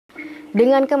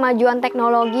Dengan kemajuan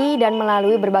teknologi dan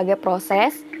melalui berbagai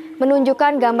proses,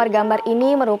 menunjukkan gambar-gambar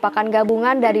ini merupakan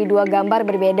gabungan dari dua gambar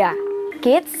berbeda.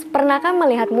 Kids, pernahkah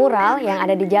melihat mural yang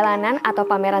ada di jalanan atau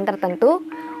pameran tertentu?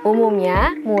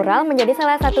 Umumnya, mural menjadi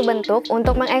salah satu bentuk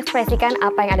untuk mengekspresikan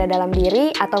apa yang ada dalam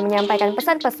diri atau menyampaikan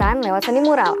pesan-pesan lewat seni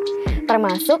mural,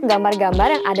 termasuk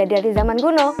gambar-gambar yang ada dari zaman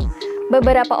kuno.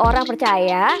 Beberapa orang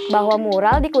percaya bahwa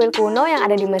mural di kuil kuno yang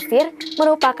ada di Mesir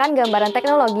merupakan gambaran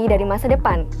teknologi dari masa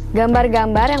depan.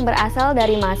 Gambar-gambar yang berasal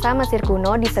dari masa Mesir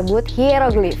kuno disebut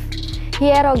hieroglif.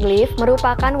 Hieroglif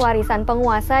merupakan warisan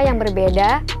penguasa yang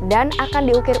berbeda dan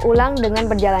akan diukir ulang dengan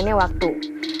berjalannya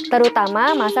waktu,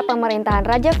 terutama masa pemerintahan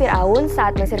Raja Firaun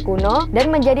saat Mesir kuno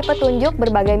dan menjadi petunjuk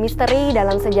berbagai misteri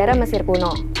dalam sejarah Mesir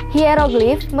kuno.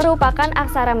 Hieroglif merupakan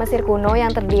aksara Mesir kuno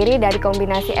yang terdiri dari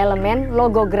kombinasi elemen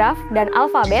logograf dan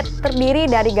alfabet, terdiri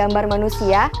dari gambar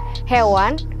manusia,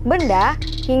 hewan, benda,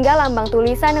 hingga lambang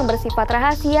tulisan yang bersifat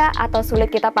rahasia atau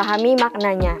sulit kita pahami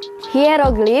maknanya.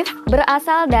 Hieroglif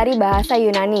berasal dari bahasa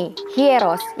Yunani,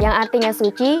 hieros yang artinya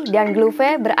suci dan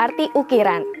glyphe berarti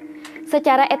ukiran.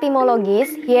 Secara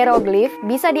etimologis, hieroglif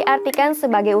bisa diartikan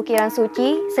sebagai ukiran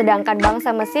suci, sedangkan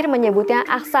bangsa Mesir menyebutnya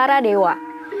aksara dewa,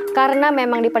 karena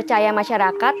memang dipercaya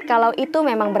masyarakat kalau itu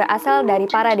memang berasal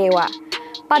dari para dewa.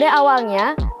 Pada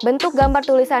awalnya, bentuk gambar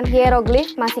tulisan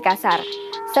hieroglif masih kasar,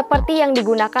 seperti yang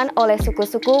digunakan oleh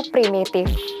suku-suku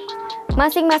primitif.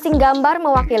 Masing-masing gambar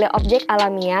mewakili objek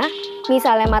alamiah,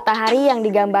 misalnya matahari yang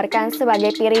digambarkan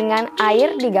sebagai piringan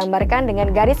air digambarkan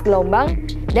dengan garis gelombang,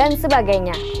 dan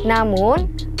sebagainya. Namun,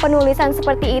 penulisan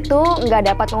seperti itu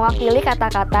nggak dapat mewakili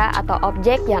kata-kata atau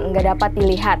objek yang nggak dapat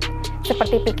dilihat,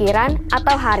 seperti pikiran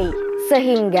atau hari.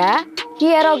 Sehingga,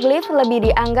 hieroglif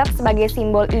lebih dianggap sebagai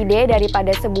simbol ide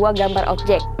daripada sebuah gambar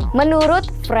objek. Menurut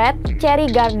Fred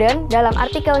Cherry Garden dalam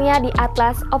artikelnya di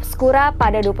Atlas Obscura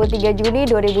pada 23 Juni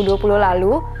 2020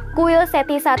 lalu, kuil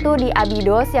Seti 1 di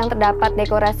Abydos yang terdapat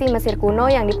dekorasi Mesir kuno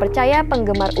yang dipercaya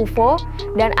penggemar UFO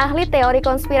dan ahli teori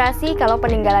konspirasi kalau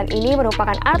peninggalan ini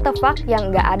merupakan artefak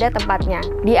yang nggak ada tempatnya.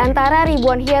 Di antara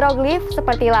ribuan hieroglif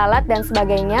seperti lalat dan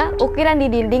sebagainya, ukiran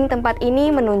di dinding tempat ini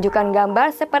menunjukkan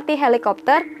gambar seperti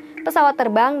helikopter, pesawat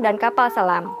terbang, dan kapal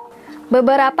selam.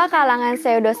 Beberapa kalangan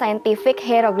pseudo-scientific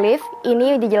hieroglif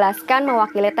ini dijelaskan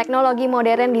mewakili teknologi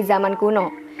modern di zaman kuno.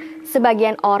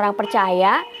 Sebagian orang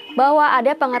percaya bahwa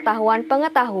ada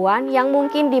pengetahuan-pengetahuan yang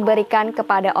mungkin diberikan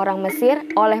kepada orang Mesir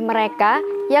oleh mereka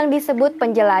yang disebut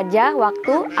penjelajah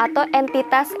waktu atau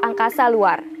entitas angkasa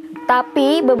luar.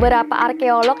 Tapi beberapa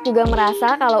arkeolog juga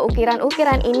merasa kalau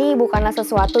ukiran-ukiran ini bukanlah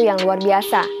sesuatu yang luar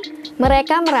biasa.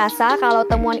 Mereka merasa kalau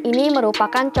temuan ini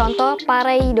merupakan contoh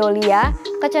pareidolia,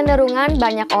 kecenderungan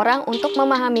banyak orang untuk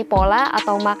memahami pola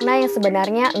atau makna yang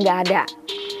sebenarnya nggak ada.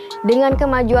 Dengan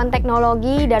kemajuan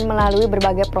teknologi dan melalui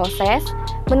berbagai proses,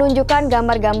 menunjukkan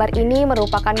gambar-gambar ini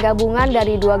merupakan gabungan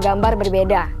dari dua gambar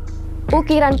berbeda.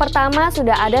 Ukiran pertama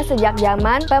sudah ada sejak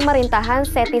zaman pemerintahan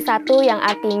Seti I yang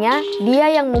artinya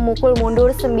dia yang memukul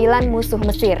mundur 9 musuh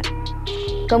Mesir.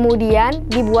 Kemudian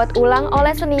dibuat ulang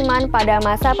oleh seniman pada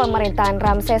masa pemerintahan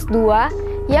Ramses II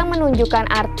yang menunjukkan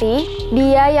arti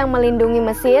dia yang melindungi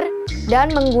Mesir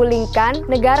dan menggulingkan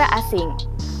negara asing.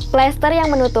 Plester yang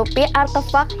menutupi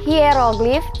artefak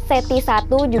hieroglif Seti I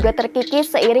juga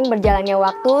terkikis seiring berjalannya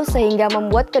waktu sehingga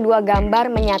membuat kedua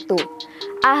gambar menyatu.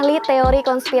 Ahli teori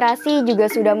konspirasi juga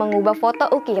sudah mengubah foto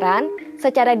ukiran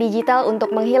secara digital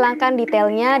untuk menghilangkan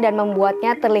detailnya dan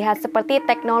membuatnya terlihat seperti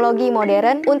teknologi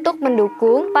modern untuk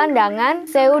mendukung pandangan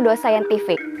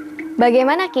pseudo-scientific.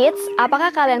 Bagaimana kids? Apakah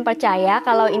kalian percaya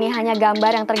kalau ini hanya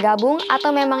gambar yang tergabung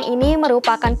atau memang ini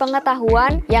merupakan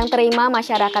pengetahuan yang terima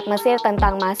masyarakat Mesir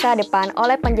tentang masa depan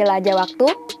oleh penjelajah waktu?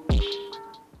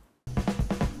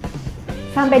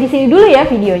 Sampai di sini dulu ya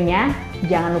videonya.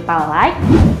 Jangan lupa like,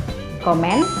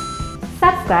 komen,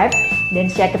 subscribe, dan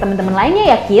share ke teman-teman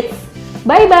lainnya ya kids.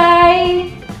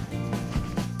 Bye-bye!